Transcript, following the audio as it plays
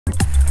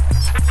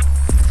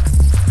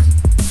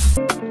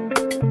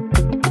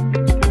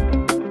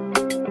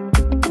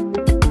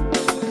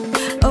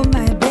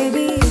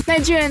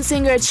Nigerian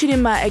singer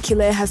Chidinma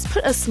Ekile has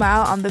put a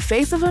smile on the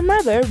face of her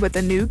mother with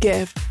a new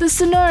gift. The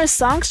sonorous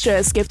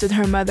songstress gifted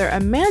her mother a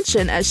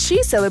mansion as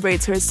she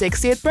celebrates her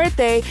 60th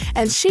birthday,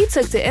 and she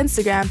took to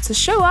Instagram to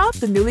show off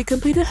the newly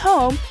completed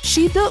home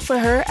she built for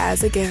her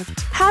as a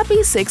gift. Happy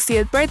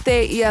 60th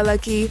birthday,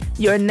 Iyalaki.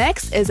 Your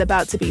next is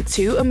about to be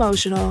too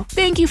emotional.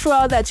 Thank you for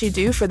all that you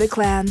do for the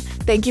clan.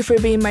 Thank you for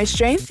being my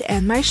strength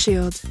and my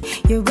shield.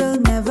 You will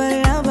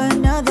never love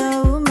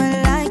another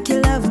woman like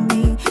you love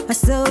me. I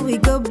saw we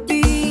go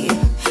be,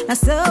 I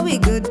saw we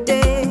good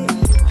day.